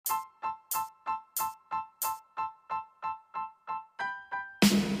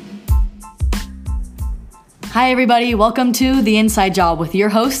Hi everybody, welcome to The Inside Job with your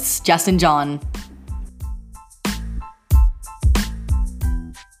hosts, Jess and John.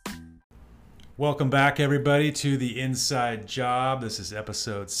 Welcome back everybody to The Inside Job. This is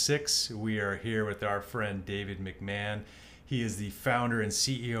episode 6. We are here with our friend David McMahon. He is the founder and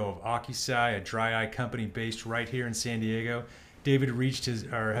CEO of Ocusi, a dry eye company based right here in San Diego. David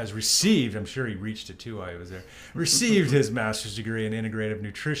has received, I'm sure he reached it too while he was there, received his master's degree in integrative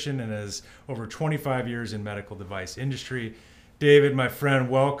nutrition and has over 25 years in medical device industry. David, my friend,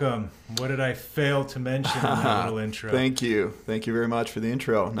 welcome. What did I fail to mention in that little intro? Thank you. Thank you very much for the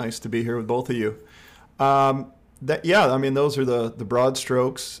intro. Nice to be here with both of you. Those are the broad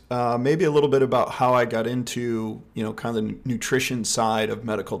strokes. Maybe a little bit about how I got into, kind of the nutrition side of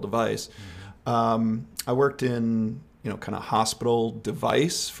medical device. I worked in, kind of hospital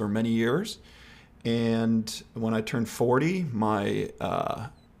device for many years. And when I turned 40, my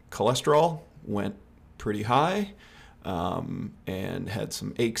cholesterol went pretty high. And had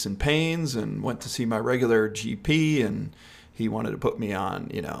some aches and pains, and went to see my regular GP, and he wanted to put me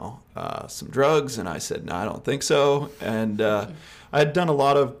on, some drugs, and I said, no, I don't think so. And I had done a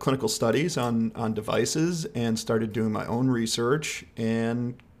lot of clinical studies on devices and started doing my own research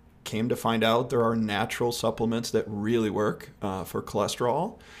and came to find out there are natural supplements that really work for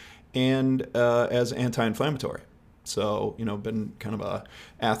cholesterol and as anti-inflammatory. So, been kind of a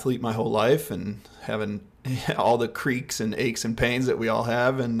athlete my whole life and having all the creaks and aches and pains that we all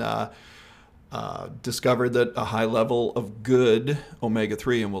have, and discovered that a high level of good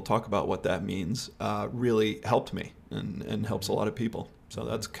omega-3, and we'll talk about what that means, really helped me and helps a lot of people. So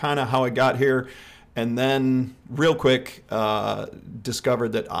that's kind of how I got here. And then real quick, discovered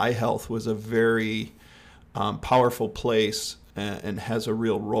that eye health was a very powerful place and has a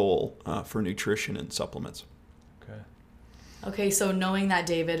real role for nutrition and supplements. Okay, so knowing that,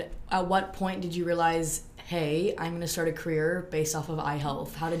 David, at what point did you realize, hey, I'm going to start a career based off of eye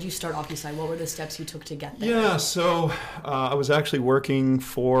health? How did you start Ocusi? What were the steps you took to get there? Yeah, so I was actually working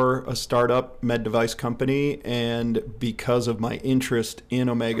for a startup med device company, and because of my interest in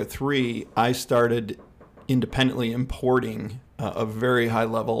omega-3, I started independently importing a very high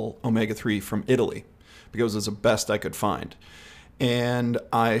level omega-3 from Italy because it was the best I could find. And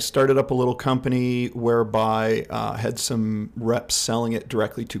I started up a little company whereby I had some reps selling it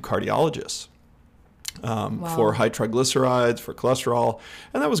directly to cardiologists for high triglycerides, for cholesterol,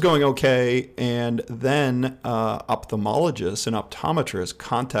 and that was going okay. And then ophthalmologists and optometrists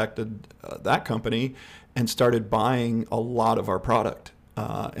contacted that company and started buying a lot of our product.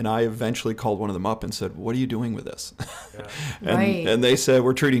 And I eventually called one of them up and said, what are you doing with this? Yeah. And they said,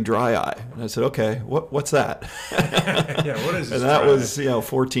 we're treating dry eye. And I said, okay, what's that? Yeah, what is this? And that was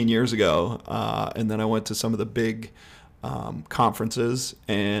 14 years ago. And then I went to some of the big conferences,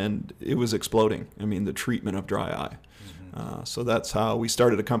 and it was exploding. I mean, the treatment of dry eye. Mm-hmm. So that's how we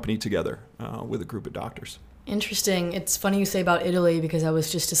started a company together with a group of doctors. Interesting. It's funny you say about Italy, because I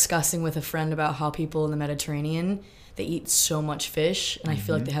was just discussing with a friend about how people in the Mediterranean, they eat so much fish, and I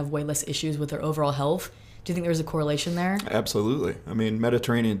feel like they have way less issues with their overall health. Do you think there's a correlation there? Absolutely. I mean,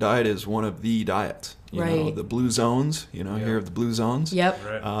 Mediterranean diet is one of the diets. You know, the blue zones, hear of the blue zones. Yep.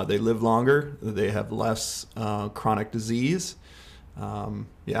 Right. They live longer. They have less chronic disease.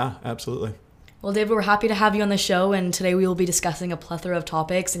 Yeah, absolutely. Well, David, we're happy to have you on the show, and today we will be discussing a plethora of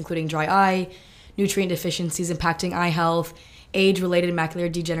topics, including dry eye, nutrient deficiencies impacting eye health, age-related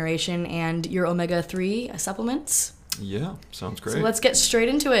macular degeneration, and your omega-3 supplements. Yeah, sounds great. So let's get straight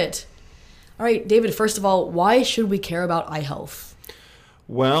into it. All right, David, first of all, why should we care about eye health?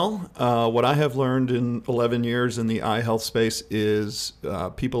 Well, what I have learned in 11 years in the eye health space is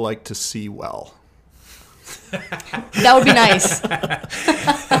people like to see well. That would be nice.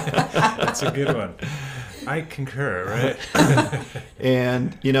 That's a good one. I concur, right?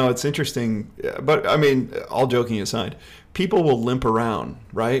 And, it's interesting, but I mean, all joking aside, people will limp around,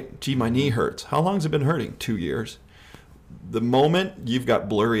 right? Gee, my knee hurts. How long has it been hurting? 2 years. The moment you've got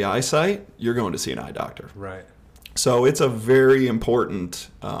blurry eyesight, you're going to see an eye doctor. Right. So it's a very important,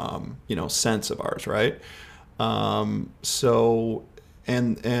 sense of ours, right? And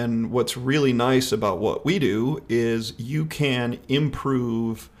what's really nice about what we do is you can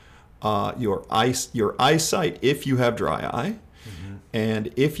improve your eyesight if you have dry eye. Mm-hmm.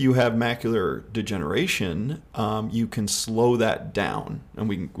 And if you have macular degeneration, you can slow that down,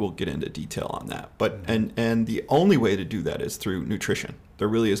 and we'll get into detail on that. But and the only way to do that is through nutrition. There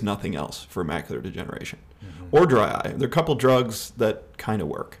really is nothing else for macular degeneration or dry eye. There are a couple drugs that kind of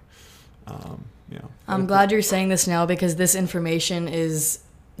work. I'm glad you're saying this now, because this information is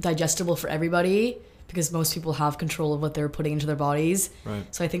digestible for everybody. because most people have control of what they're putting into their bodies. Right.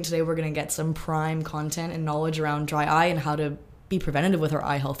 So I think today we're going to get some prime content and knowledge around dry eye and how to be preventative with our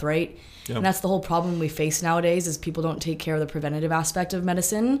eye health, right? Yep. And that's the whole problem we face nowadays is people don't take care of the preventative aspect of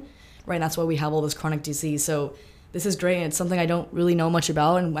medicine, right? And that's why we have all this chronic disease. So this is great, and it's something I don't really know much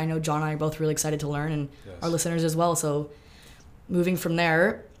about, and I know John and I are both really excited to learn, and our listeners as well. So moving from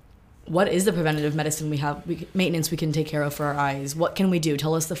there, what is the preventative medicine maintenance we can take care of for our eyes? What can we do?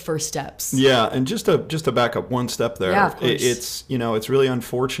 Tell us the first steps. Yeah, and just to back up one step there, yeah, of course. It's really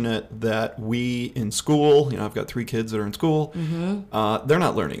unfortunate that we in school, I've got 3 kids that are in school, they're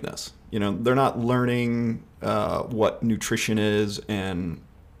not learning this. They're not learning what nutrition is and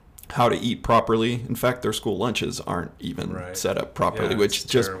how to eat properly. In fact, their school lunches aren't even set up properly, which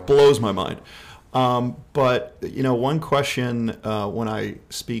just blows my mind. But one question when I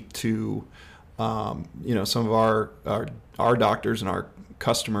speak to some of our doctors and our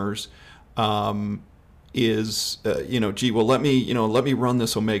customers is let me run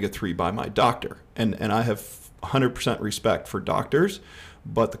this omega-3 by my doctor, and I have 100% respect for doctors,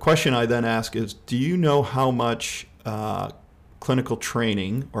 but the question I then ask is, do you know how much clinical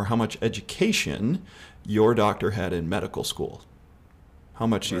training or how much education your doctor had in medical school? How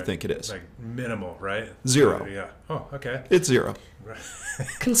much do you think it is? Like minimal, right? 0. Yeah. Oh, okay. It's 0.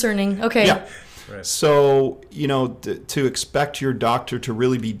 Concerning. Okay. Yeah. Right. So, to expect your doctor to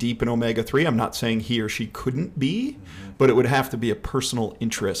really be deep in omega-3, I'm not saying he or she couldn't be, but it would have to be a personal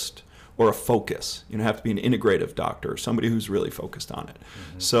interest or a focus. Have to be an integrative doctor, somebody who's really focused on it.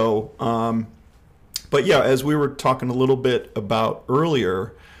 So, but yeah, as we were talking a little bit about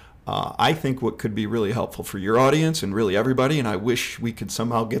earlier, I think what could be really helpful for your audience and really everybody, and I wish we could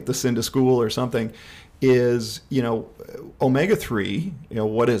somehow get this into school or something, is omega-3.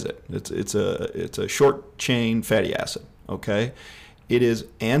 What is it? It's a short chain fatty acid. Okay, it is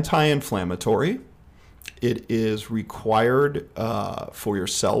anti-inflammatory. It is required for your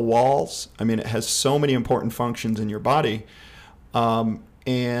cell walls. I mean, it has so many important functions in your body,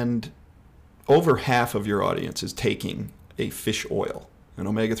 and over half of your audience is taking a fish oil, an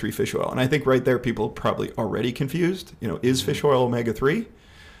omega-3 fish oil. And I think right there people are probably already confused. Is fish oil omega-3?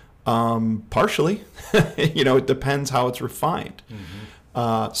 Partially. It depends how it's refined.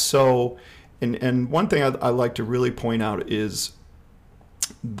 So one thing I like to really point out is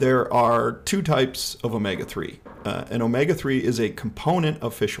there are 2 types of omega-3. And omega-3 is a component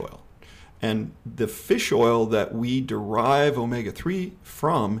of fish oil. And the fish oil that we derive omega-3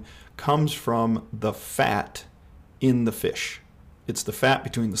 from comes from the fat in the fish. It's the fat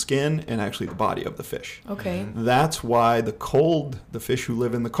between the skin and actually the body of the fish. Okay. That's why the fish who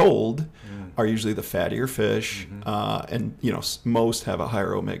live in the cold are usually the fattier fish, and most have a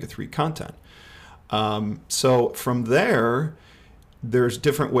higher omega-3 content. So from there's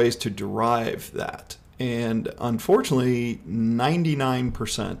different ways to derive that. And unfortunately,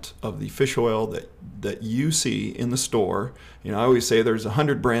 99% of the fish oil that you see in the store, I always say there's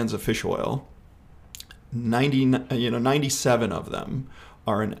 100 brands of fish oil. 97 of them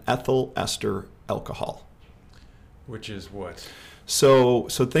are an ethyl ester alcohol. Which is what? So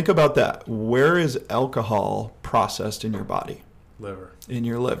think about that. Where is alcohol processed in your body? Liver. In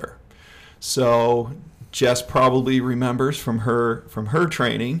your liver. So Jess probably remembers from her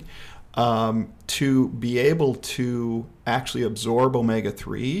training, to be able to actually absorb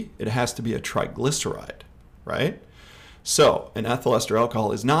omega-3, it has to be a triglyceride, right? So an ethyl ester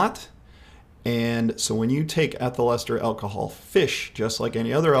alcohol is not. And so when you take ethyl ester alcohol fish, just like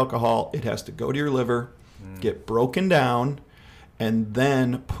any other alcohol, it has to go to your liver, get broken down, and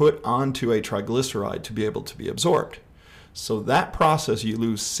then put onto a triglyceride to be able to be absorbed. So that process, you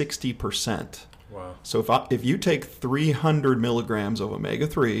lose 60%. Wow. So if you take 300 milligrams of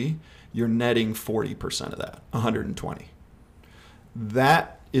omega-3, you're netting 40% of that, 120.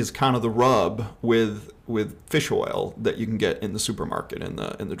 That is kind of the rub with fish oil that you can get in the supermarket, in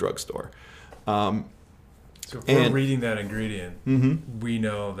the drugstore. So if we're reading that ingredient, we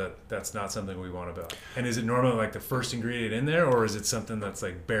know that that's not something we want about. And is it normally like the first ingredient in there, or is it something that's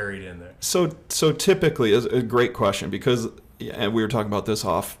like buried in there? So typically, is a great question, because, and we were talking about this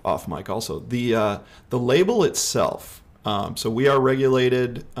off mic also, the label itself. So we are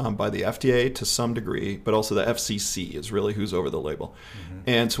regulated by the FDA to some degree, but also the FCC is really who's over the label.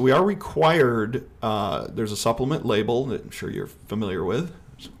 And so we are required, there's a supplement label that I'm sure you're familiar with.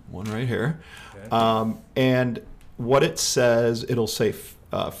 There's one right here. Okay. And what it says, it'll say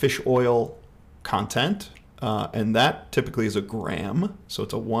fish oil content, and that typically is a gram. So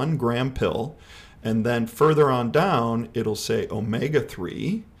it's a 1 gram pill. And then further on down, it'll say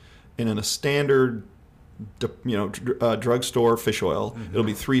omega-3. And in a standard drugstore fish oil, it'll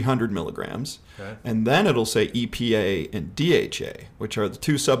be 300 milligrams. Okay. And then it'll say EPA and DHA, which are the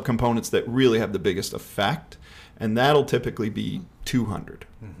two subcomponents that really have the biggest effect. And that'll typically be 200.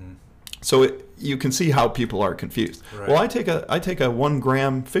 So you can see how people are confused. Right. Well, I take a 1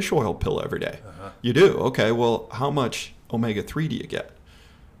 gram fish oil pill every day. You do? Okay, well, how much omega-3 do you get?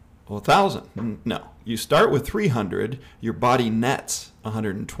 Well, 1,000. No. You start with 300, your body nets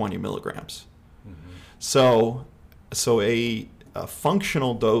 120 milligrams. So a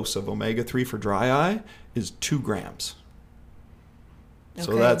functional dose of omega-3 for dry eye is 2 grams. Okay.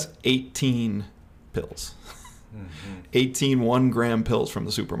 So that's 18 pills. 18 1-gram pills from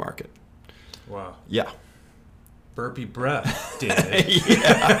the supermarket. Wow. Yeah. Burpee breath, David.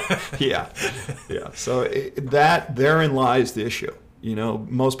 Yeah. So therein lies the issue.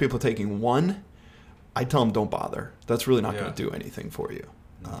 Most people taking 1, I tell them don't bother. That's really not going to do anything for you.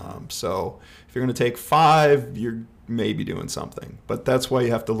 So if you're going to take 5, you're maybe doing something. But that's why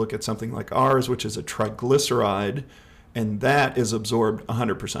you have to look at something like ours, which is a triglyceride, and that is absorbed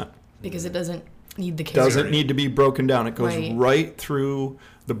 100%. Because it doesn't need the carrier. Doesn't need to be broken down. It goes Right. right through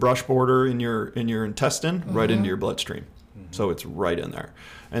the brush border in your intestine, right into your bloodstream. So it's right in there.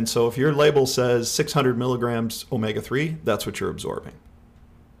 And so if your label says 600 milligrams omega-3, that's what you're absorbing.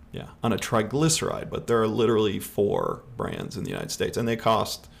 Yeah, on a triglyceride. But there are literally 4 brands in the United States, and they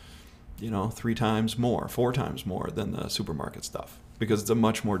cost, 3 times more, 4 times more than the supermarket stuff because it's a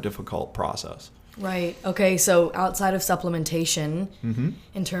much more difficult process. Right. Okay. So outside of supplementation,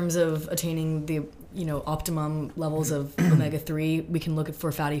 in terms of attaining the optimum levels of omega-3, we can look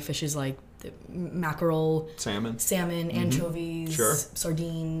for fatty fishes like mackerel, Salmon, anchovies, Sure.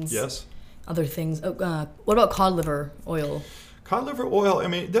 sardines, Yes. other things. What about cod liver oil? Cod liver oil,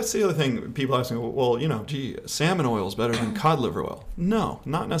 that's the other thing. People ask me, well, salmon oil is better than cod liver oil. No,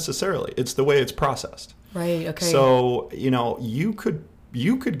 not necessarily. It's the way it's processed. Right. Okay. So, you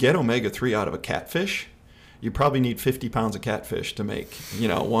could get omega-3 out of a catfish. You probably need 50 pounds of catfish to make,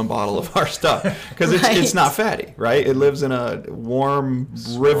 1 bottle of our stuff because it's not fatty, right? It lives in a warm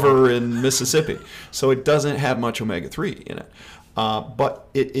river in Mississippi. So it doesn't have much omega-3 in it. But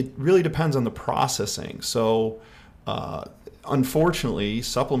it really depends on the processing. So unfortunately,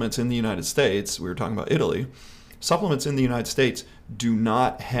 supplements in the United States, we were talking about Italy, supplements in the United States do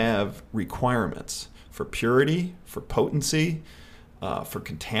not have requirements for purity, for potency, for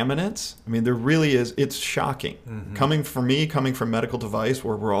contaminants. There really is. It's shocking. Coming from medical device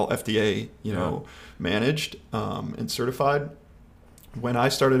where we're all FDA, managed and certified. When I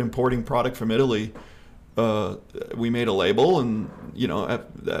started importing product from Italy, we made a label and,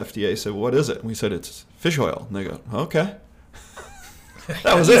 the FDA said, what is it? And we said, it's fish oil. And they go, okay.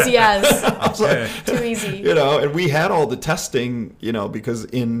 That was easy it. as. I was like, too easy. And we had all the testing, because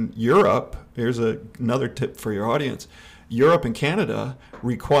in Europe, here's another tip for your audience. Europe and Canada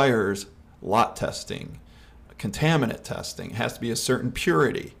requires lot testing, contaminant testing. It has to be a certain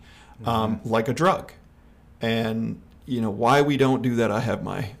purity, like a drug. And why we don't do that, I have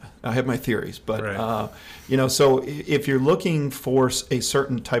my theories. But right. So if you're looking for a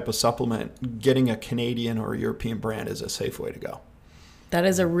certain type of supplement, getting a Canadian or a European brand is a safe way to go. That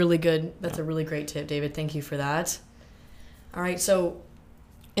is a really great tip, David. Thank you for that. All right. So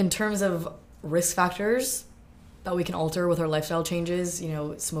in terms of risk factors that we can alter with our lifestyle changes,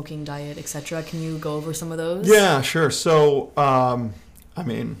 smoking, diet, etc. Can you go over some of those? Yeah, sure. So,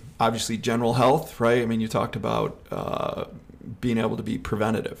 obviously general health, right? You talked about being able to be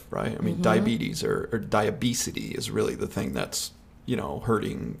preventative, right? Diabetes or diabesity is really the thing that's,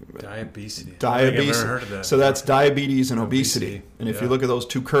 hurting. Diabetes. Diabetes. I've never heard of that. So that's diabetes and obesity. And if you look at those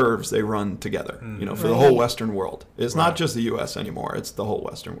two curves, they run together, for the whole Western world. It's not just the U.S. anymore. It's the whole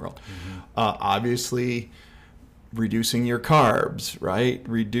Western world. Obviously, reducing your carbs, right?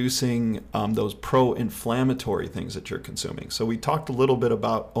 Reducing those pro-inflammatory things that you're consuming. So we talked a little bit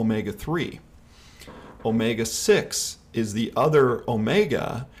about omega-3. Omega-6 is the other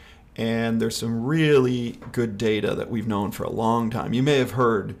omega, and there's some really good data that we've known for a long time. You may have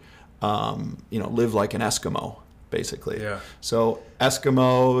heard, live like an Eskimo, basically. Yeah. So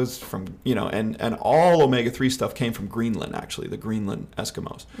Eskimos from, and all omega-3 stuff came from Greenland, actually, the Greenland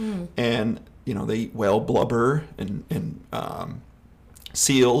Eskimos. And they eat whale blubber and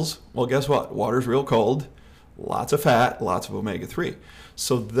seals. Well, guess what? Water's real cold, lots of fat, lots of omega-3.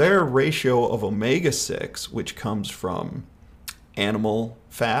 So their ratio of omega-6, which comes from animal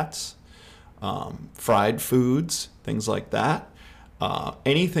fats, fried foods, things like that,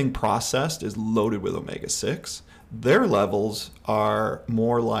 anything processed is loaded with omega-6. Their levels are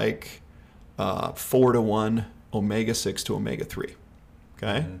more like 4 to 1 omega-6 to omega-3.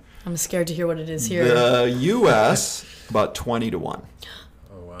 Okay. I'm scared to hear what it is here. The U.S. about 20 to 1.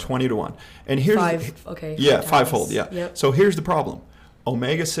 Oh, wow. 20 to 1. And here's five fivefold. times. Yeah. Yep. So here's the problem.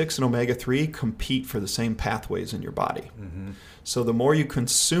 Omega-6 and omega-3 compete for the same pathways in your body. So the more you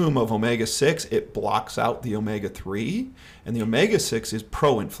consume of omega-6, it blocks out the omega-3, and the omega-6 is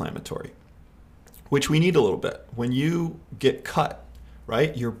pro-inflammatory, which we need a little bit. When you get cut,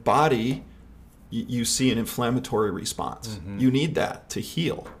 right, your body, you see an inflammatory response. You need that to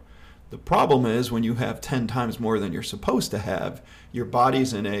heal. The problem is when you have 10 times more than you're supposed to have, your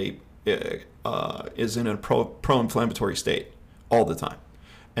body's in a pro-inflammatory state all the time.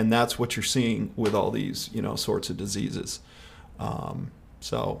 And that's what you're seeing with all these, sorts of diseases.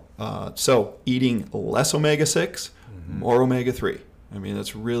 So eating less omega-6, more omega-3. I mean,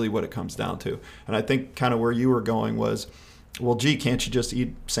 that's really what it comes down to. And I think kind of where you were going was, well, gee, can't you just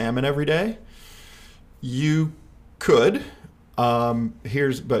eat salmon every day? You could.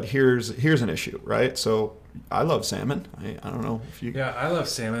 Here's an issue, right? So I love salmon. I don't know if you... Yeah, I love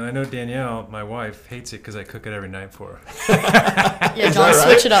salmon. I know Danielle, my wife, hates it because I cook it every night for her. Yeah, don't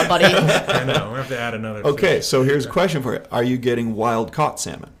switch it up, buddy. I know. We're going to have to add another Okay, fish. so here's a question for you. Are you getting wild-caught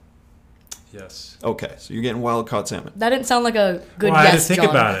salmon? Yes. Okay, so you're getting wild-caught salmon. That didn't sound like a good I had to yes, think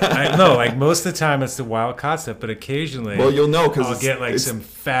John. about it. No, like most of the time it's the wild caught stuff, but occasionally Well, you'll know because I'll get like some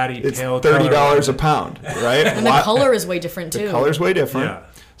fatty it's pale $30 a pound, right? And the color is way different, too. The color's way different. Yeah.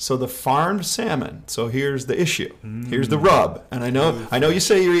 So the farmed salmon. So here's the issue. Here's the rub. And I know you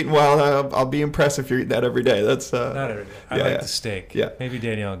say you're eating wild. I'll be impressed if you're eating that every day. That's Not every day. I like the steak. Yeah. Maybe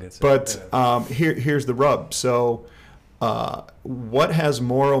Danielle gets it. But here's the rub. So what has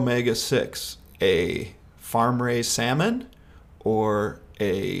more omega-6? A farm-raised salmon or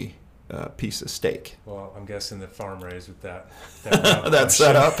a piece of steak? Well, I'm guessing the farm raised with that That's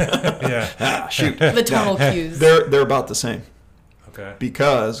set up. Yeah. Shoot. The tonal cues. They're about the same. Okay.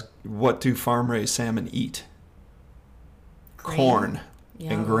 Because what do farm-raised salmon eat? Corn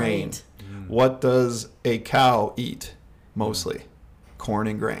and grain. Right. What does a cow eat mostly? Corn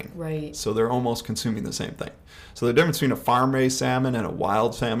and grain. Right. So they're almost consuming the same thing. So the difference between a farm-raised salmon and a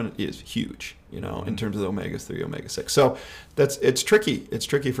wild salmon is huge, in terms of the omega-3, omega-6. So it's tricky. It's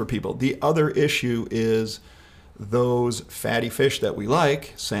tricky for people. The other issue is those fatty fish that we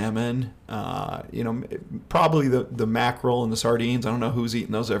like, salmon, probably the mackerel and the sardines. I don't know who's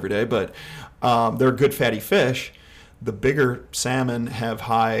eating those every day, but they're good fatty fish. The bigger salmon have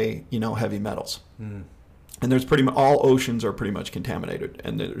high, heavy metals. And there's all oceans are pretty much contaminated,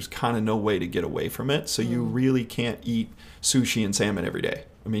 and there's kind of no way to get away from it. So you really can't eat sushi and salmon every day.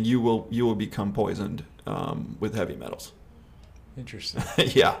 I mean, you will become poisoned with heavy metals. Interesting.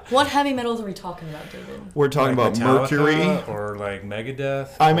 Yeah. What heavy metals are we talking about, David? We're talking Like about Metallica mercury. or like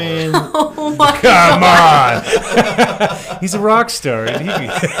Megadeth. I mean, Oh my Come on. He's a rock star.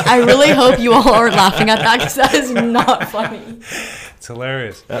 I really hope you all aren't laughing at that because that is not funny. It's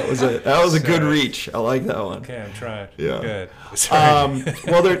hilarious. that was a good reach. I like that one. Okay, I'm trying. Yeah. Good. Sorry.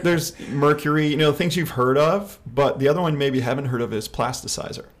 Well, there's mercury, things you've heard of, but the other one maybe you haven't heard of is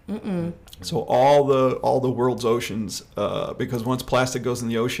plasticizer. So all the world's oceans, because once plastic goes in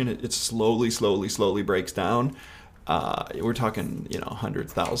the ocean, it slowly breaks down. We're talking,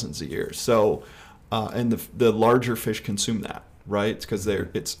 hundreds, thousands of years. So, and the larger fish consume that, right? It's because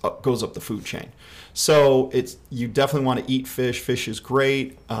goes up the food chain. So you definitely want to eat fish. Fish is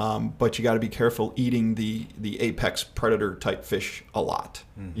great, but you got to be careful eating the apex predator type fish a lot.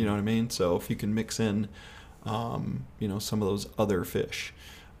 You know what I mean? So if you can mix in, some of those other fish.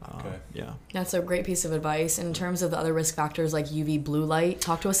 Okay. Yeah. That's a great piece of advice. In terms of the other risk factors like UV blue light,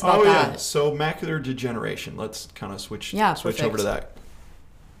 talk to us about Yeah. that. So macular degeneration. Let's kind of switch perfect. over to that.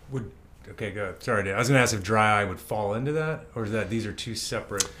 Okay, good. Sorry, Dave. I was going to ask if dry eye would fall into that, or is that these are two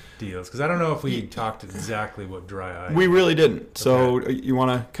separate deals? Because I don't know if we talked exactly what dry eye. We really didn't. So you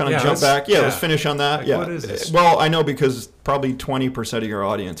want to kind of jump back? Let's finish on that. Like, what is this? Well, I know because probably 20% of your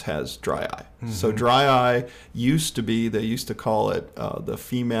audience has dry eye. So dry eye they used to call it the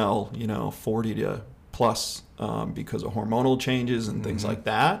female, 40 to plus because of hormonal changes and things like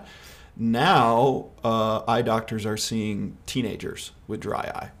that. Now, eye doctors are seeing teenagers with dry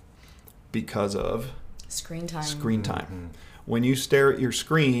eye because of Screen time. When you stare at your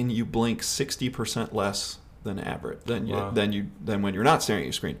screen, you blink 60% less than average than when you're not staring at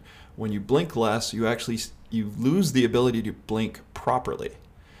your screen. When you blink less, you lose the ability to blink properly.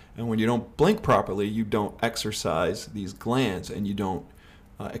 And when you don't blink properly, you don't exercise these glands and you don't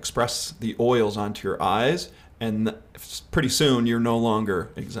express the oils onto your eyes. And pretty soon you're no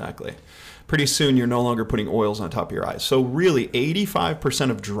longer putting oils on top of your eyes. So really 85%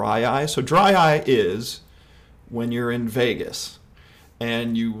 of dry eye. So dry eye is when you're in Vegas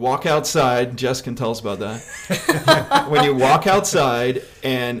and you walk outside, Jess can tell us about that. When you walk outside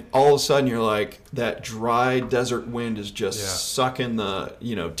and all of a sudden you're like, that dry desert wind is just sucking the,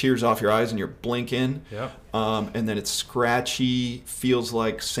 tears off your eyes and you're blinking. Yep. And then it's scratchy, feels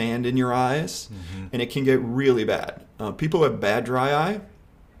like sand in your eyes, and it can get really bad. People who have bad dry eye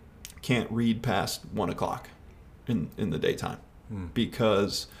can't read past 1 o'clock in the daytime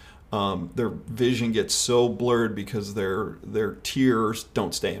because their vision gets so blurred because their tears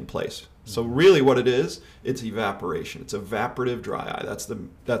don't stay in place. So really what it is, it's evaporation. It's evaporative dry eye. That's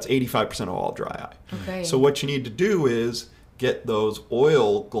 85% of all dry eye. Okay. So what you need to do is get those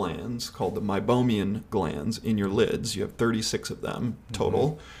oil glands called the meibomian glands in your lids. You have 36 of them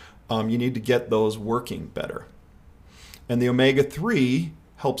total. You need to get those working better. And the omega-3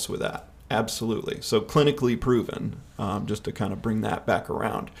 helps with that. Absolutely. So clinically proven, just to kind of bring that back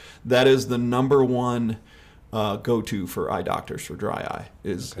around. That is the number one go-to for eye doctors for dry eye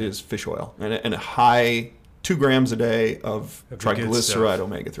is fish oil. And a high 2 grams a day of triglyceride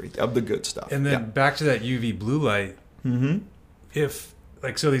omega-3, of the good stuff. And then back to that UV blue light. If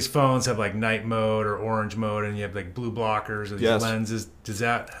so these phones have like night mode or orange mode, and you have like blue blockers or these lenses. Does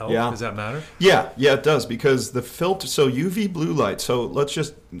that help? Does that matter? Yeah, it does, because the filter. So UV blue light. So let's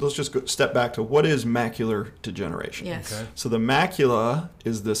just step back to what is macular degeneration. Yes. Okay. So the macula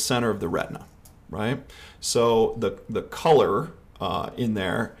is the center of the retina, right? So the color in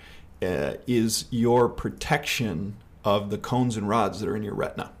there is your protection of the cones and rods that are in your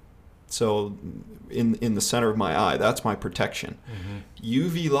retina. So in the center of my eye, that's my protection.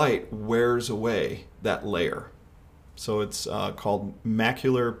 UV light wears away that layer. So it's called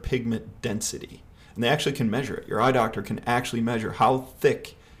macular pigment density. And they actually can measure it. Your eye doctor can actually measure how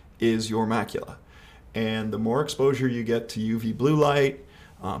thick is your macula. And the more exposure you get to UV blue light,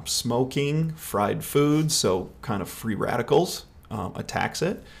 smoking, fried foods, so kind of free radicals, attacks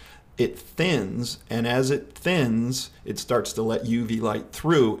it. It thins, and as it thins, it starts to let UV light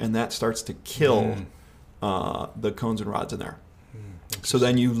through, and that starts to kill the cones and rods in there. So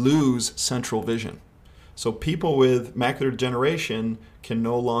then you lose central vision. So people with macular degeneration can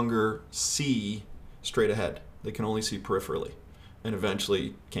no longer see straight ahead. They can only see peripherally, and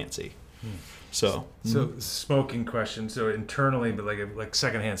eventually can't see. So smoking question. So internally, but like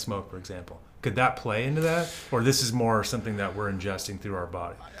secondhand smoke, for example, could that play into that, or this is more something that we're ingesting through our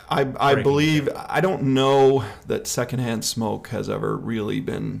body? I believe, I don't know that secondhand smoke has ever really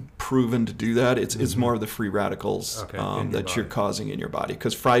been proven to do that. It's more of the free radicals that you're causing in your body,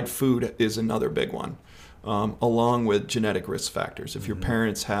 because fried food is another big one. Along with genetic risk factors. If your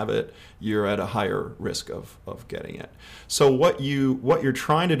parents have it, you're at a higher risk of getting it. So what you're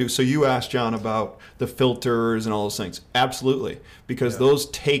trying to do, so you asked John about the filters and all those things. Absolutely, because those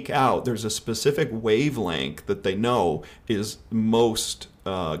take out, there's a specific wavelength that they know is most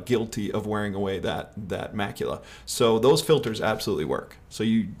guilty of wearing away that macula. So those filters absolutely work. So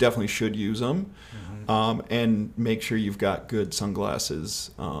you definitely should use them. And make sure you've got good sunglasses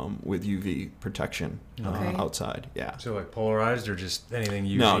with UV protection outside. Yeah. So like polarized or just anything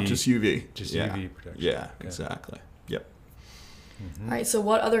UV? No, just UV. Just UV protection. Yeah, exactly. Yep. All right, so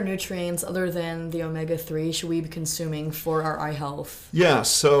what other nutrients other than the omega-3 should we be consuming for our eye health? Yeah,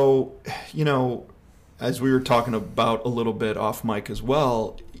 so, as we were talking about a little bit off mic as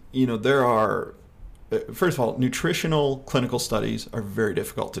well, there are, first of all, nutritional clinical studies are very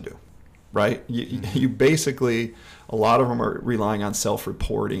difficult to do. Right? You basically, a lot of them are relying on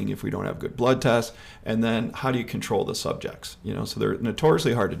self-reporting if we don't have good blood tests. And then how do you control the subjects? So they're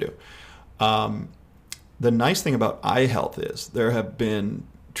notoriously hard to do. The nice thing about eye health is there have been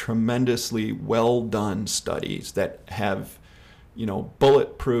tremendously well-done studies that have,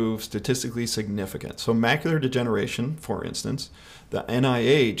 bulletproof, statistically significant. So macular degeneration, for instance, the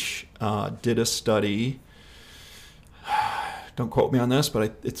NIH did a study. Don't quote me on this,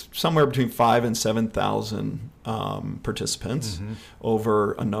 but it's somewhere between 5,000 and 7,000 participants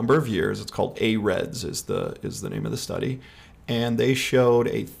over a number of years. It's called AREDS is the name of the study, and they showed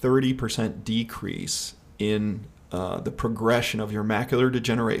a 30% decrease in the progression of your macular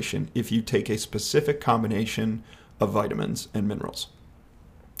degeneration if you take a specific combination of vitamins and minerals.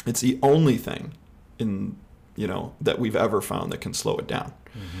 It's the only thing that we've ever found that can slow it down.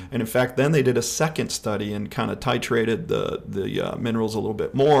 And in fact, then they did a second study and kind of titrated the minerals a little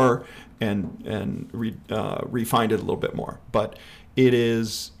bit more and refined it a little bit more. But it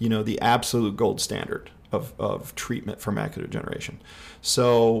is, the absolute gold standard of treatment for macular degeneration.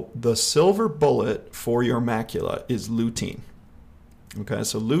 So the silver bullet for your macula is lutein. Okay,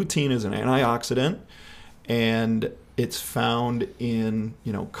 so lutein is an antioxidant, and it's found in,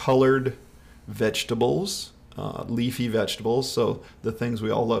 colored vegetables leafy vegetables, so the things we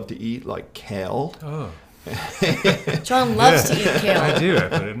all love to eat, like kale. Oh. John loves to eat kale. I do. I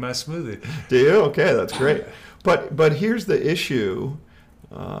put it in my smoothie. Do you? Okay, that's great. But here's the issue: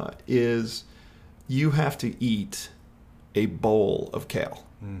 is you have to eat a bowl of kale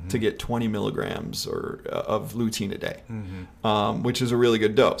to get 20 milligrams of lutein a day, which is a really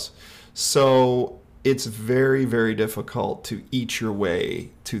good dose. So it's very, very difficult to eat your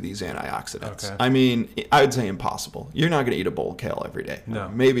way to these antioxidants. Okay. I mean, I would say impossible. You're not going to eat a bowl of kale every day. No.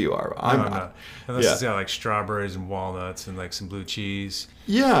 Maybe you are. I'm not. Unless it's got like strawberries and walnuts and like some blue cheese.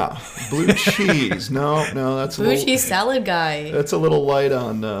 Yeah, blue cheese. No, that's Blue cheese salad guy. That's a little light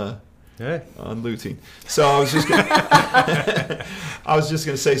on lutein. So I was just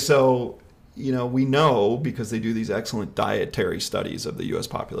gonna say, so we know because they do these excellent dietary studies of the U.S.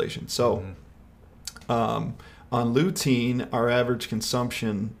 population. So on lutein, our average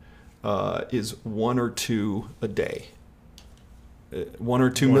consumption is 1 or 2 a day. 1 or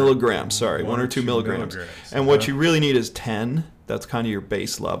 2 milligrams. Sorry, 1 or 2 milligrams. And what you really need is 10. That's kind of your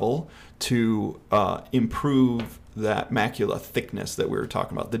base level to improve that macula thickness that we were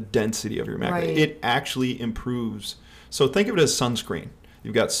talking about, the density of your macula. Right. It actually improves. So think of it as sunscreen.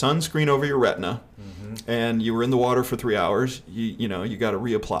 You've got sunscreen over your retina, and you were in the water for 3 hours. You got to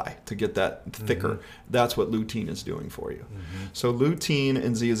reapply to get that thicker. That's what lutein is doing for you. So lutein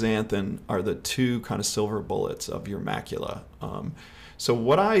and zeaxanthin are the 2 kind of silver bullets of your macula. So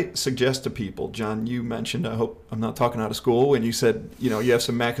what I suggest to people, John, you mentioned, I hope I'm not talking out of school, when you said, you have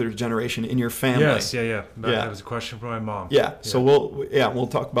some macular degeneration in your family. Yes, yeah. That was a question from my mom. Yeah. So we'll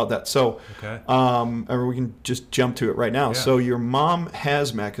talk about that. So, okay. Or we can just jump to it right now. Yeah. So your mom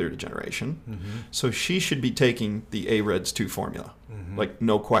has macular degeneration, so she should be taking the AREDS2 formula, like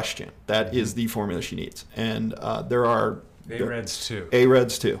no question. That is the formula she needs, and there are AREDS2.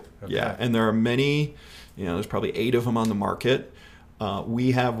 AREDS2, okay. yeah, and there are many. There's probably 8 of them on the market.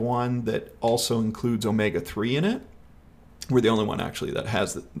 We have one that also includes omega-3 in it. We're the only one actually that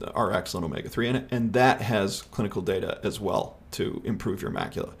has our excellent omega-3 in it, and that has clinical data as well to improve your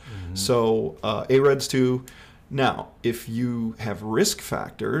macula. So AREDS2. Now, if you have risk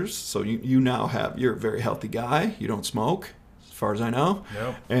factors, so you're a very healthy guy, you don't smoke, as far as I know,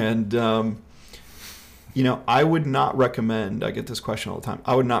 Nope. and I would not recommend, I get this question all the time,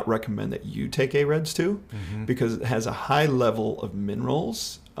 I would not recommend that you take AREDS2 because it has a high level of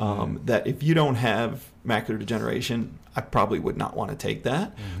minerals that if you don't have macular degeneration, I probably would not want to take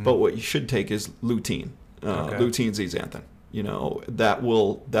that. But what you should take is lutein, lutein zeaxanthin.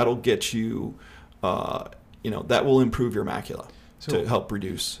 That'll get you, that will improve your macula to help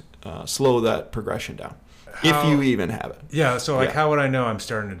reduce, slow that progression down. If you even have it. Yeah, so how would I know I'm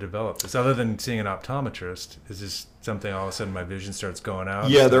starting to develop this? Other than seeing an optometrist, is this something all of a sudden my vision starts going out?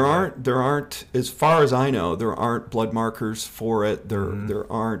 Yeah, there aren't, as far as I know, there aren't blood markers for it. There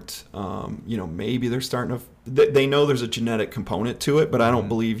aren't, maybe they're starting to, they know there's a genetic component to it, but I don't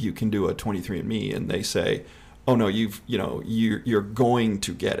believe you can do a 23andMe and they say, oh no, you're going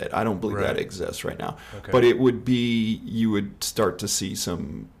to get it. I don't believe that exists right now. Okay. But it would be, you would start to see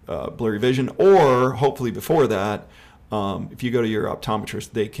some blurry vision, or hopefully before that, if you go to your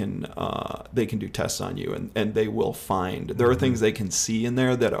optometrist, they can do tests on you, and they will find there are things they can see in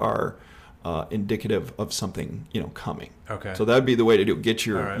there that are indicative of something coming. Okay. So that'd be the way to do it. Get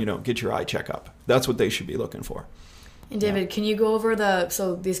your get your eye checkup. That's what they should be looking for. And David, can you go over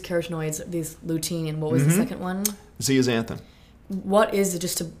these carotenoids, these lutein, and what was the second one? Zeaxanthin. What is it,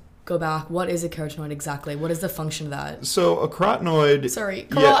 just to go back, what is a carotenoid exactly? What is the function of that? So a carotenoid... Sorry,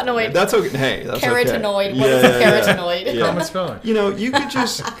 carotenoid. Yeah, that's okay. Hey, that's carotenoid. Okay. What is a carotenoid? How am I spelling?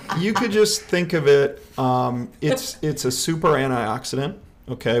 You could just think of it, it's a super antioxidant,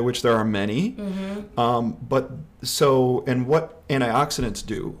 okay, which there are many. And what antioxidants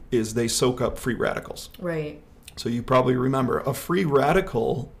do is they soak up free radicals. Right. So you probably remember a free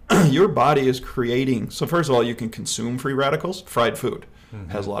radical, your body is creating. So first of all, you can consume free radicals. Fried food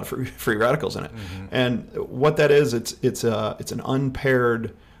has a lot of free radicals in it. And what that is, it's an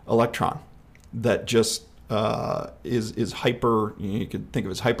unpaired electron that just is hyper, you could think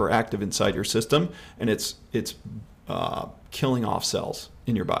of as hyperactive inside your system, and it's killing off cells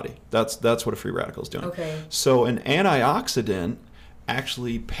in your body. That's what a free radical is doing. Okay. So an antioxidant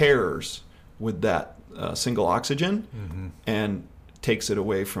actually pairs with that single oxygen and takes it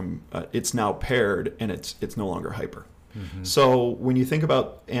away from it's now paired, and it's no longer hyper. So when you think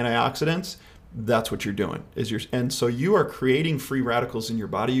about antioxidants, that's what you're doing and so you are creating free radicals in your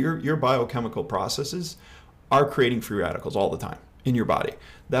body. Your biochemical processes are creating free radicals all the time in your body.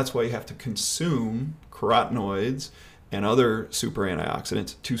 That's why you have to consume carotenoids and other super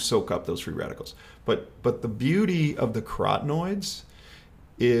antioxidants to soak up those free radicals. But the beauty of the carotenoids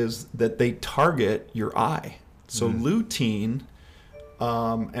is that they target your eye. So lutein,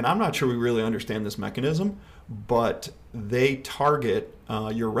 and I'm not sure we really understand this mechanism, but they target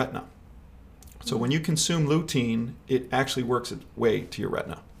your retina. So when you consume lutein, it actually works its way to your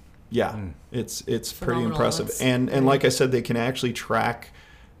retina. Yeah, it's pretty impressive. And like I said, they can actually track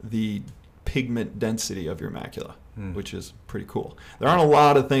the pigment density of your macula, which is pretty cool. There aren't a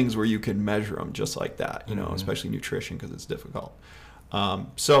lot of things where you can measure them just like that, you know, especially nutrition, because it's difficult. You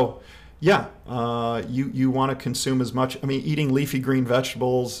want to consume as much. I mean, eating leafy green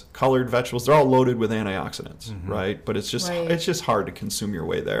vegetables, colored vegetables, they're all loaded with antioxidants, right? But it's just hard to consume your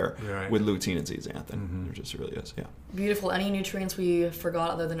way there with lutein and zeaxanthin. There just really is, yeah. Beautiful. Any nutrients we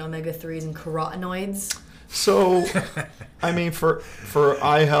forgot other than omega-3s and carotenoids? So, I mean, for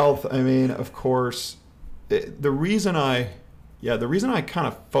eye health, I mean, of course, the reason I kind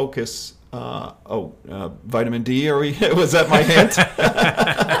of focus. Vitamin D. Was that my hint?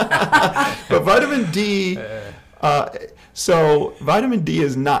 But vitamin D. So vitamin D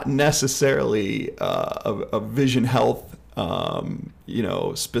is not necessarily a vision health,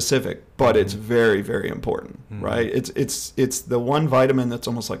 specific, but it's very, very important, right? It's the one vitamin that's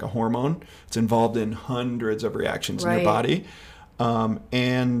almost like a hormone. It's involved in hundreds of reactions in your body,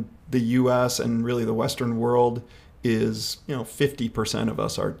 and the U.S. and really the Western world is 50% of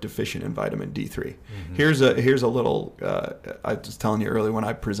us are deficient in vitamin D3. Here's a little. I was telling you earlier, when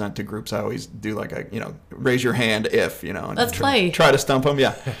I present to groups, I always do like raise your hand if and let's play. Try to stump them.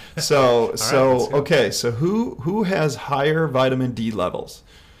 Yeah. So okay. So who has higher vitamin D levels?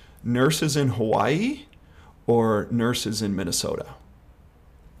 Nurses in Hawaii or nurses in Minnesota?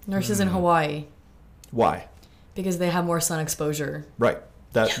 Nurses in Hawaii. Why? Because they have more sun exposure. Right.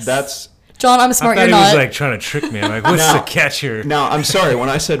 That's. John, I'm smart. I thought you're he not. was like trying to trick me. I'm like, what's the catch here? Now, I'm sorry. When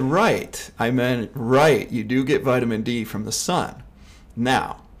I said right, I meant right. You do get vitamin D from the sun.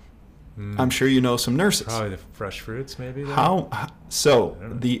 Now, I'm sure you know some nurses. Probably the fresh fruits, maybe.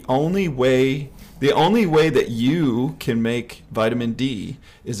 The only way that you can make vitamin D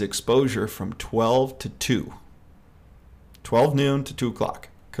is exposure from 12 to 2. 12 noon to 2 o'clock.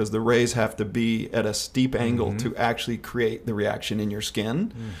 Because the rays have to be at a steep angle to actually create the reaction in your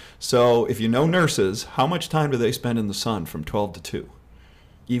skin. So if you know nurses, how much time do they spend in the sun from 12 to 2?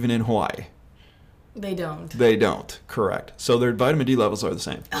 Even in Hawaii? They don't. They don't, correct. So their vitamin D levels are the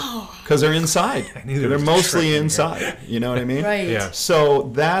same. Oh. Because they're inside. They're mostly inside. You know what I mean? Right. Yeah. So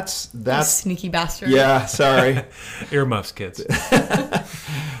that's you sneaky bastard. Yeah, sorry. Earmuffs, kids.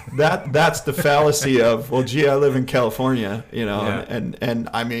 That's the fallacy of, well, gee, I live in California, and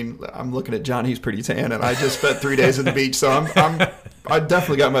I mean, I'm looking at John, he's pretty tan, and I just spent 3 days at the beach, so I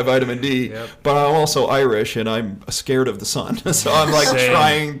definitely got my vitamin D, but I'm also Irish, and I'm scared of the sun, so I'm like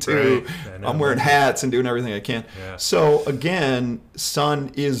trying to, I'm wearing hats and doing everything I can. Yeah. So again,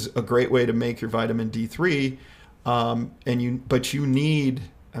 sun is a great way to make your vitamin D3, but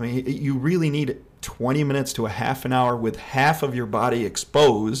you really need 20 minutes to a half an hour with half of your body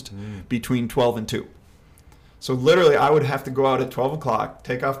exposed between 12 and 2. So literally, I would have to go out at 12 o'clock,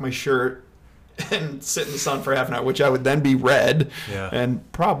 take off my shirt, and sit in the sun for half an hour, which I would then be red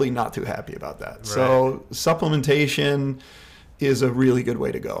and probably not too happy about that. Right. So supplementation is a really good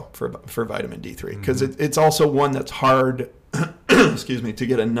way to go for vitamin D3 because it's also one that's hard, excuse me, to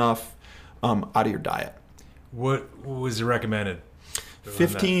get enough out of your diet. What was recommended?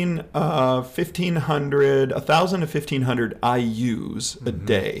 1,000 to 1,500 IUs a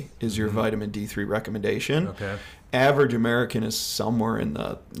day is your vitamin D3 recommendation. Okay. Average American is somewhere in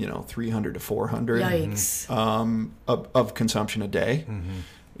the 300 to 400 of consumption a day.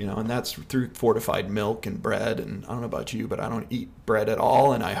 And that's through fortified milk and bread. And I don't know about you, but I don't eat bread at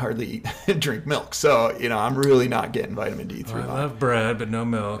all, and I hardly drink milk. So I'm really not getting vitamin D3. I love bread, but no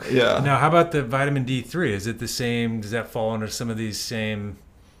milk. Yeah. Now, how about the vitamin D3? Is it the same? Does that fall under some of these same,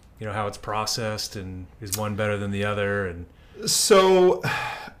 how it's processed, and is one better than the other? And so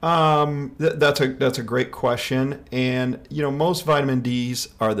that's a great question. And most vitamin Ds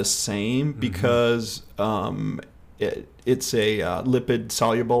are the same because it's a lipid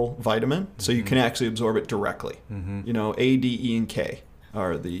soluble vitamin, so you can actually absorb it directly. A, D, E, and K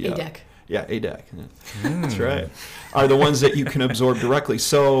are the ADEC. ADEC. That's right. Are the ones that you can absorb directly.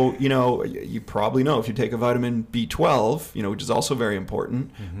 So you probably know if you take a vitamin B12, which is also very important,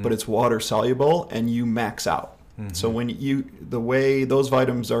 but it's water soluble, and you max out. So when the way those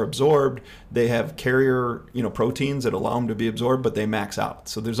vitamins are absorbed, they have carrier, proteins that allow them to be absorbed, but they max out.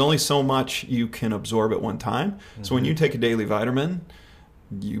 So there's only so much you can absorb at one time. So when you take a daily vitamin,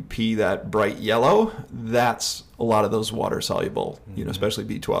 you pee that bright yellow, that's a lot of those water soluble, especially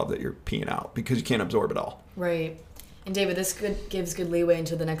B12 that you're peeing out because you can't absorb it all. Right. And David, this gives good leeway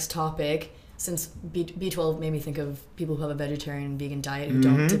into the next topic, since B12 made me think of people who have a vegetarian and vegan diet who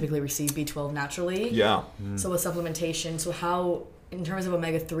don't typically receive B12 naturally. Yeah. So with supplementation, so how, in terms of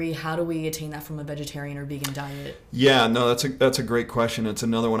omega-3, how do we attain that from a vegetarian or vegan diet? Yeah, no, that's a great question. It's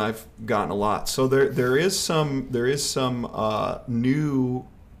another one I've gotten a lot. So there is some new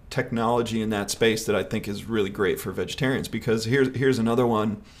technology in that space that I think is really great for vegetarians, because here's another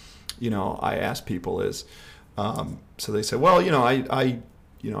one, I ask people is, so they say, well, I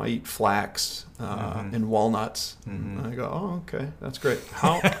eat flax and walnuts. And I go, oh, okay, that's great.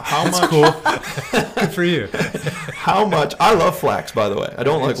 How That's much? Cool. Good for you. How much? I love flax, by the way. I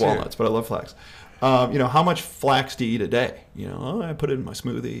don't like walnuts, but I love flax. How much flax do you eat a day? I put it in my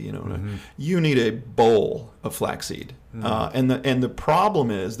smoothie. You need a bowl of flaxseed, and the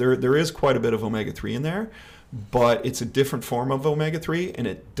problem is there is quite a bit of omega-3 in there, but it's a different form of omega-3, and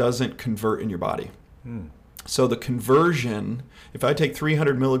it doesn't convert in your body. So the conversion, if I take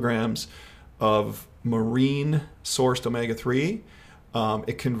 300 milligrams of marine sourced omega-3,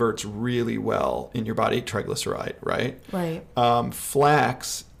 it converts really well in your body, triglyceride, right? Right.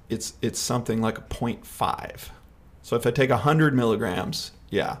 Flax, it's something like a 0.5. So if I take 100 milligrams,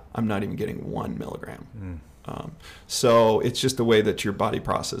 I'm not even getting 1 milligram. So it's just the way that your body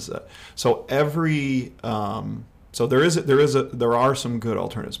processes it. So there are some good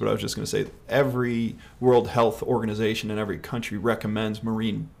alternatives, but I was just going to say every World Health Organization in every country recommends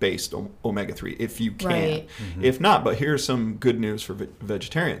marine-based omega-3 if you can. Right. If not, but here's some good news for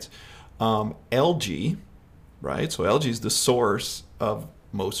vegetarians. Algae, right? So algae is the source of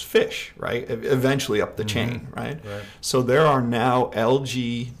most fish, right? Eventually up the chain, right? So there are now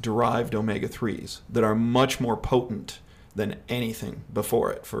algae-derived omega-3s that are much more potent than anything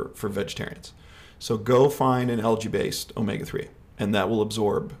before it for vegetarians. So go find an algae-based omega-3, and that will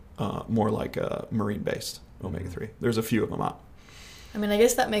absorb more like a marine-based omega-3. There's a few of them out. I mean, I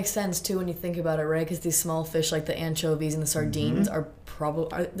guess that makes sense too when you think about it, right? Because these small fish like the anchovies and the sardines are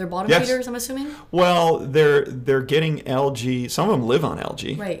they're bottom feeders, I'm assuming? Well, they're getting algae. Some of them live on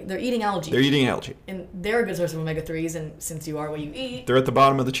algae. Right, they're eating algae. They're eating algae. And they're a good source of omega-3s, and since you are what you eat, they're at the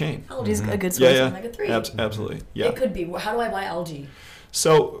bottom of the chain. Algae is a good source of omega-3. Absolutely. Yeah. It could be. How do I buy algae?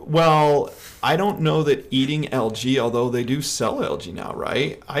 So, well, I don't know that eating algae, although they do sell algae now,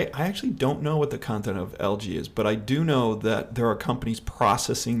 right? I actually don't know what the content of algae is, but I do know that there are companies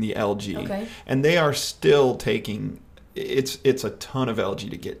processing the algae, and they are still taking, it's a ton of algae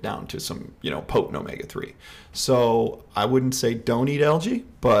to get down to some, potent omega-3. So I wouldn't say don't eat algae,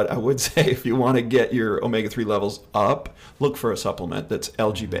 but I would say if you want to get your omega-3 levels up, look for a supplement that's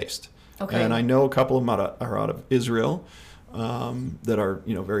algae-based. Okay. And I know a couple of them are out of Israel. That are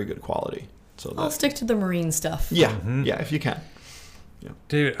very good quality. So I'll stick to the marine stuff. Yeah, if you can. Yeah.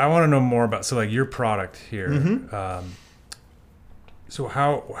 David, I want to know more about your product here. So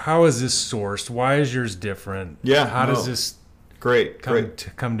how is this sourced? Why is yours different? Yeah. How does this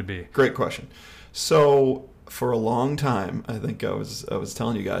come to be? Great question. So for a long time, I think I was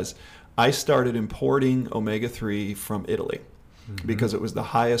telling you guys, I started importing omega-3 from Italy because it was the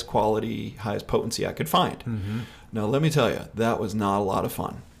highest quality, highest potency I could find. Now, let me tell you, that was not a lot of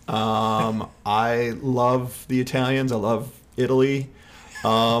fun. I love the Italians. I love Italy.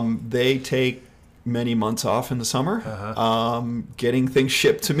 They take many months off in the summer. Getting things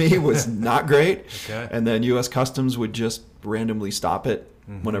shipped to me was not great. And then U.S. Customs would just randomly stop it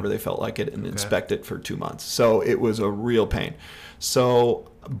whenever they felt like it and inspect it for 2 months. So it was a real pain.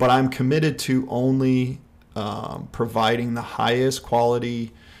 But I'm committed to only providing the highest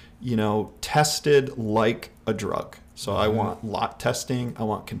quality, tested like a drug. So I want lot testing, I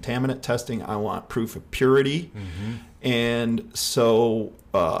want contaminant testing, I want proof of purity. And so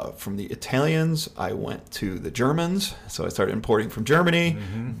from the Italians, I went to the Germans. So I started importing from Germany,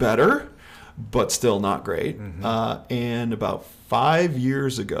 better, but still not great. And about 5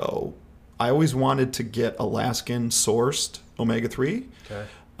 years ago, I always wanted to get Alaskan sourced omega-3.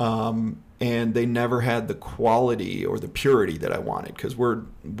 And they never had the quality or the purity that I wanted, because we're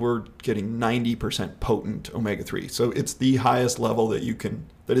getting 90% potent omega-3. So it's the highest level that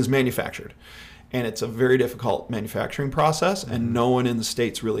is manufactured. And it's a very difficult manufacturing process, and no one in the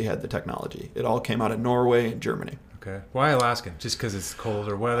States really had the technology. It all came out of Norway and Germany. Okay. Why Alaskan? Just because it's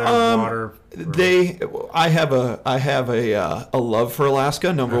colder weather, water? I have a love for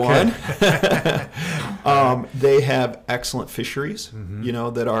Alaska, number one. They have excellent fisheries,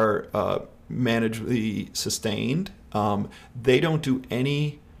 that are managedly sustained. They don't do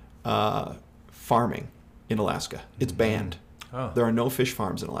any farming in Alaska. It's banned. Oh. There are no fish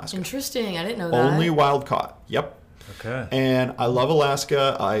farms in Alaska. Interesting. I didn't know that. Only wild caught. Yep. Okay. And I love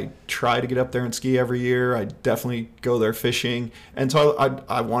Alaska. I try to get up there and ski every year. I definitely go there fishing. And so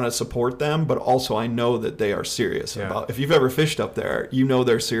I want to support them, but also I know that they are serious about, if you've ever fished up there, you know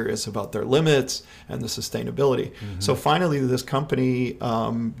they're serious about their limits and the sustainability. Mm-hmm. So finally this company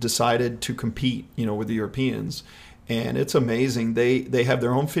decided to compete, with the Europeans. And it's amazing. They have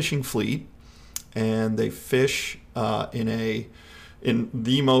their own fishing fleet, and they fish in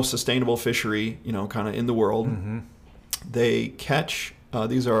the most sustainable fishery, kind of in the world. Mm-hmm. They catch,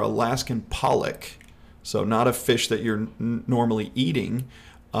 these are Alaskan pollock, so not a fish that you're normally eating.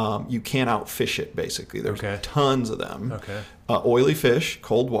 You can't outfish it, basically. There's tons of them. Okay. Oily fish,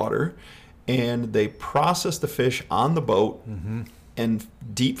 cold water, and they process the fish on the boat and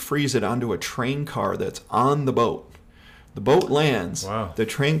deep freeze it onto a train car that's on the boat. The boat lands, the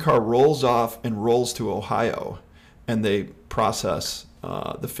train car rolls off and rolls to Ohio, and they process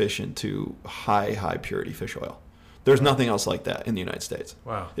the fish into high purity fish oil. There's nothing else like that in the United States.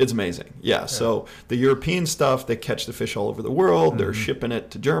 Wow. It's amazing. Yeah. So the European stuff, they catch the fish all over the world. They're shipping it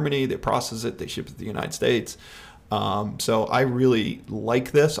to Germany. They process it. They ship it to the United States. So I really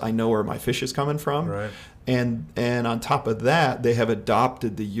like this. I know where my fish is coming from. Right. And on top of that, they have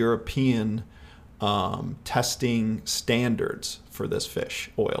adopted the European testing standards for this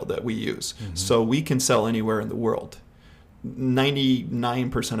fish oil that we use. Mm-hmm. So we can sell anywhere in the world.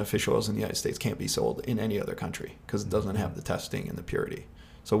 99% of fish oils in the United States can't be sold in any other country because it doesn't have the testing and the purity.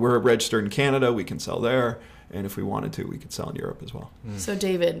 So we're registered in Canada, we can sell there, and if we wanted to, we could sell in Europe as well. So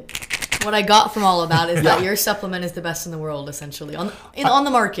David, what I got from all of that is that your supplement is the best in the world, essentially, on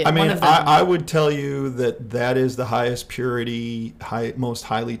the market. I mean, one of them. I would tell you that is the highest purity, most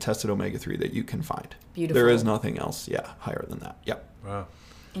highly tested omega-3 that you can find. Beautiful. There is nothing else, higher than that. Yep. Wow.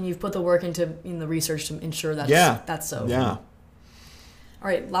 And you've put the work into the research to ensure that's so. Yeah. All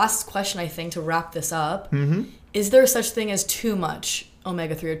right, last question, I think, to wrap this up. Mm-hmm. Is there such thing as too much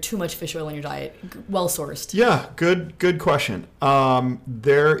omega-3 or too much fish oil in your diet? Well sourced. Yeah, good question.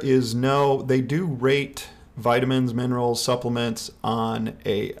 They do rate vitamins, minerals, supplements on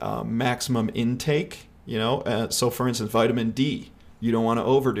a maximum intake, so for instance, vitamin D. You don't want to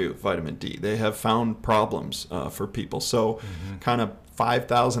overdo vitamin D. They have found problems for people. So kind of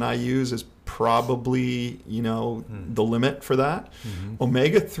 5,000 IUs is probably, the limit for that. Mm-hmm.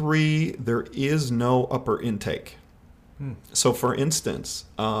 Omega-3, there is no upper intake. So for instance...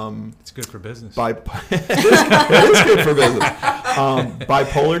 it's good for business. It is good for business.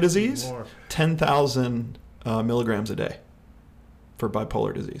 Bipolar disease, 10,000 milligrams a day for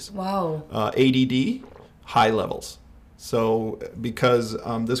bipolar disease. Wow. ADD, high levels. So because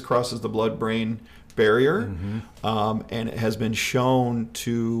this crosses the blood-brain barrier, and it has been shown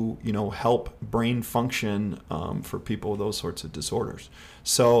to help brain function for people with those sorts of disorders.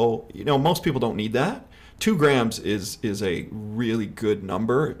 So most people don't need that. 2 grams is a really good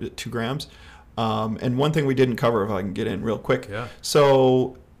number. 2 grams. And one thing we didn't cover, if I can get in real quick. Yeah.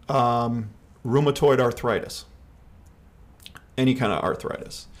 So rheumatoid arthritis, any kind of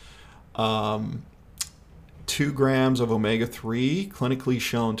arthritis. 2 grams of omega-3 clinically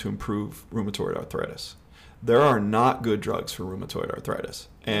shown to improve rheumatoid arthritis. There are not good drugs for rheumatoid arthritis.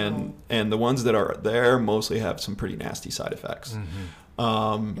 And the ones that are there mostly have some pretty nasty side effects.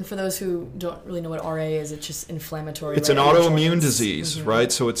 And for those who don't really know what RA is, it's just inflammatory. It's an autoimmune disease,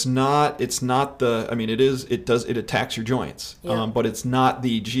 right? So it's not the, I mean, it attacks your joints, but it's not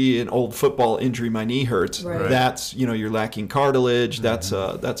the, an old football injury, my knee hurts. Right. That's, you're lacking cartilage. That's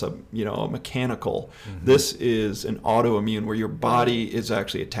a mechanical. This is an autoimmune where your body is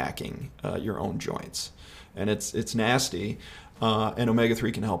actually attacking your own joints, and it's nasty. And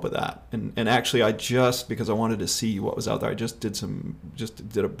omega-3 can help with that. And actually, because I wanted to see what was out there, I just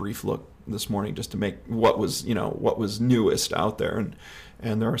did a brief look this morning just to make what was newest out there.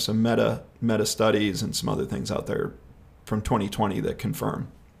 And there are some meta studies and some other things out there from 2020 that confirm,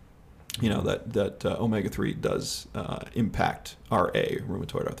 that omega-3 does impact RA,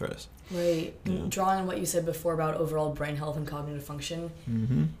 rheumatoid arthritis. Right. Yeah. Drawing on what you said before about overall brain health and cognitive function,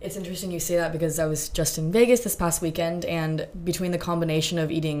 it's interesting you say that because I was just in Vegas this past weekend, and between the combination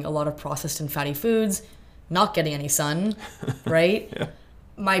of eating a lot of processed and fatty foods, not getting any sun, right?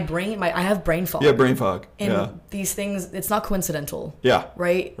 I have brain fog. Yeah, brain fog. And these things, it's not coincidental. Yeah.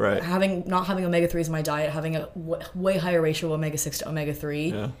 Right? Right. Not having omega-3s in my diet, having a way higher ratio of omega-6 to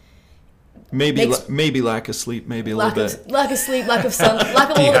omega-3. Yeah. Maybe lack of sleep, maybe a little bit. Lack of sleep, lack of sun,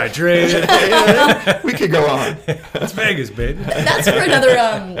 lack of dehydrated. We could go on. It's Vegas, baby. That's for another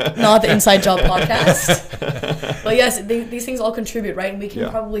not the Inside Job podcast. But yes, these things all contribute, right? And we can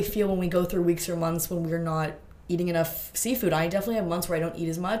probably feel when we go through weeks or months when we're not eating enough seafood. I definitely have months where I don't eat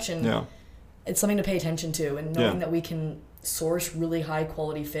as much, and it's something to pay attention to. And knowing that we can source really high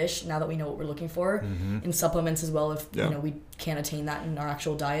quality fish now that we know what we're looking for in supplements as well, if you know we can't attain that in our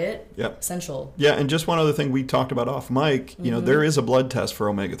actual diet, essential. And just one other thing we talked about off mic, you know, there is a blood test for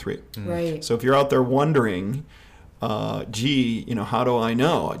omega-3. Right. So if you're out there wondering, gee, you know, how do I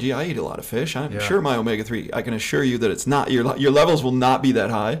know? Gee, I eat a lot of fish. I'm sure my omega-3, I can assure you that it's not, your levels will not be that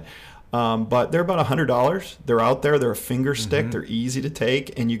high. But they're about $100. They're out there. They're a finger stick. They're easy to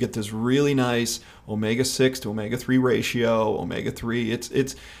take, and you get this really nice omega-6 to omega-3 ratio. Omega-3.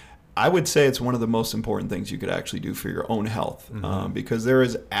 It's. I would say it's one of the most important things you could actually do for your own health, because there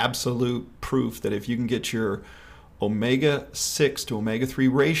is absolute proof that if you can get your omega-6 to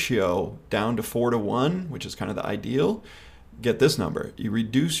omega-3 ratio down to 4-to-1, which is kind of the ideal, get this number: you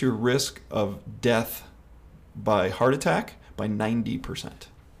reduce your risk of death by heart attack by 90%.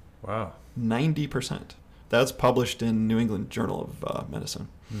 Wow. 90%. That's published in New England Journal of Medicine.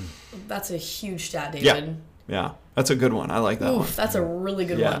 That's a huge stat, David. Yeah. That's a good one. I like that one. That's a really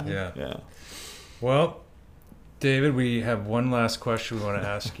good one. Yeah. Well, David, we have one last question we want to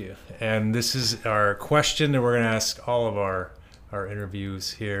ask you. And this is our question that we're going to ask all of our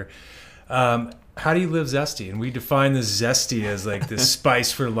interviews here. How do you live zesty? And we define this zesty as like this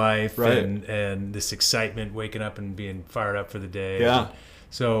spice for life, and this excitement, waking up and being fired up for the day. Yeah.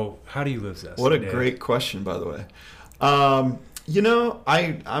 So how do you live zesty? What a great question, by the way. You know,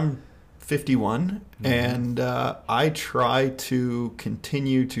 I'm 51, and I try to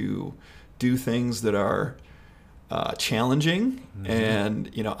continue to do things that are challenging and,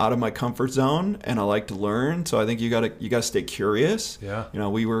 you know, out of my comfort zone, and I like to learn. So I think you gotta stay curious. Yeah. You know,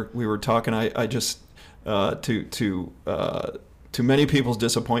 we were talking. I just to many people's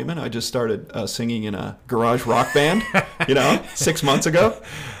disappointment, I just started singing in a garage rock band, you know, 6 months ago.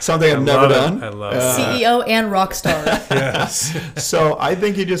 Something I've never done. I love it. CEO and rock star. Yes. So I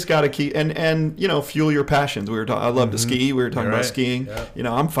think you just got to keep, and you know, fuel your passions. We were talking, I love to ski. We were talking about skiing. Yep. You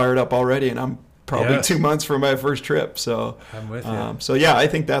know, I'm fired up already, and I'm probably 2 months from my first trip. So I'm with you. So yeah, I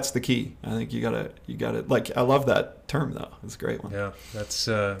think that's the key. I think you gotta like, I love that term though. It's a great one. Yeah, that's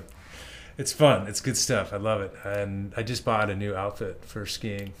it's fun. It's good stuff. I love it. And I just bought a new outfit for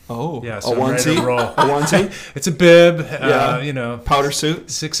skiing. Oh, yeah. So a onesie? A onesie? It's a bib. You know, powder suit.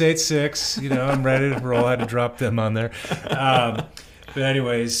 686. You know, I'm ready to roll. I had to drop them on there. But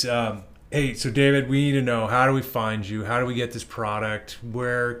anyways, hey, so David, we need to know, how do we find you? How do we get this product?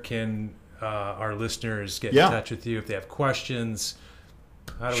 Where can our listeners get in touch with you if they have questions?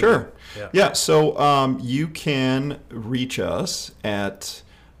 Sure. Yeah. So you can reach us at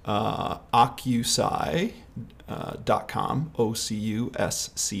Ocusci.com,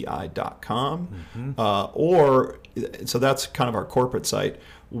 OCUSCI.com, or so that's kind of our corporate site.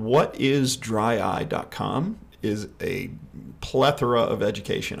 Whatisdryeye.com is a plethora of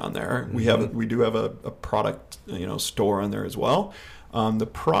education on there. We do have a product, you know, store on there as well. The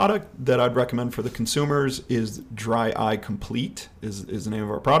product that I'd recommend for the consumers is Dry Eye Complete is the name of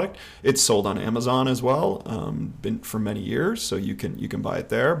our product. It's sold on Amazon as well, been for many years, so you can buy it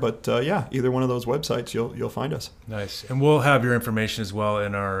there. But yeah, either one of those websites, you'll find us. Nice, and we'll have your information as well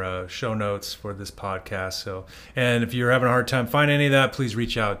in our show notes for this podcast. So, and if you're having a hard time finding any of that, please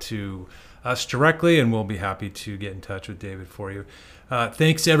reach out to us directly, and we'll be happy to get in touch with David for you.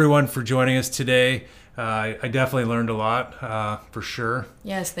 Thanks everyone for joining us today. I definitely learned a lot, for sure.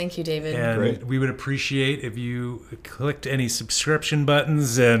 Yes, thank you, David. And we would appreciate if you clicked any subscription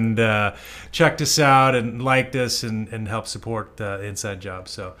buttons and checked us out and liked us and helped support the Inside Job.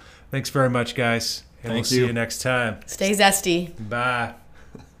 So thanks very much, guys. And we'll see you next time. Stay zesty. Bye.